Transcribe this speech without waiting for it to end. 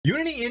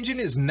Unity Engine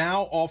is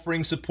now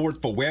offering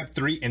support for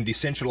Web3 and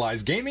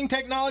decentralized gaming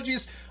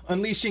technologies,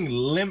 unleashing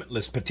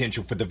limitless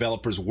potential for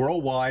developers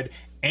worldwide.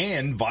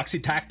 And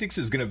Voxie Tactics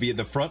is going to be at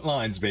the front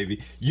lines,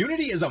 baby.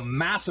 Unity is a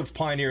massive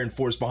pioneer and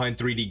force behind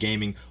 3D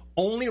gaming,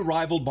 only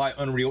rivaled by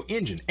Unreal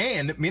Engine.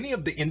 And many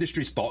of the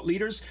industry's thought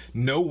leaders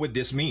know what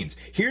this means.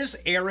 Here's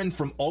Aaron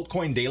from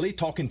Altcoin Daily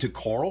talking to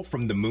Carl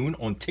from the Moon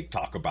on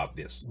TikTok about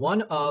this.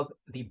 One of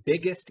the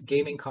biggest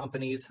gaming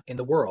companies in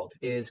the world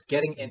is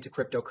getting into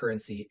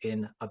cryptocurrency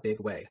in a big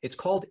way. It's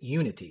called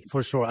Unity.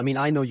 For sure. I mean,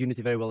 I know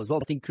Unity very well as well.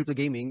 I think crypto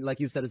gaming, like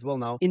you've said as well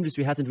now,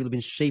 industry hasn't really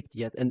been shaped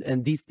yet.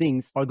 And these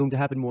things are going to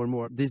happen more and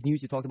more. This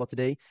news you talked about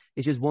today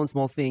is just one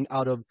small thing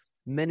out of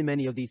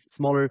many of these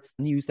smaller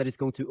news that is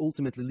going to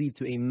ultimately lead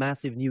to a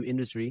massive new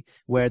industry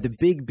where the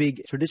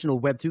big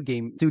traditional Web2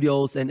 game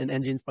studios and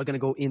engines are going to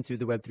go into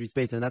the Web3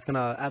 space. And that's going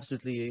to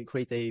absolutely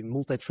create a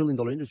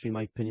multi-trillion-dollar industry, in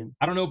my opinion.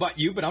 I don't know about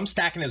you, but I'm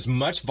stacking as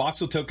much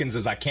Voxel tokens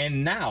as I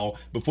can now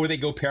before they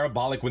go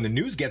parabolic when the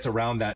news gets around that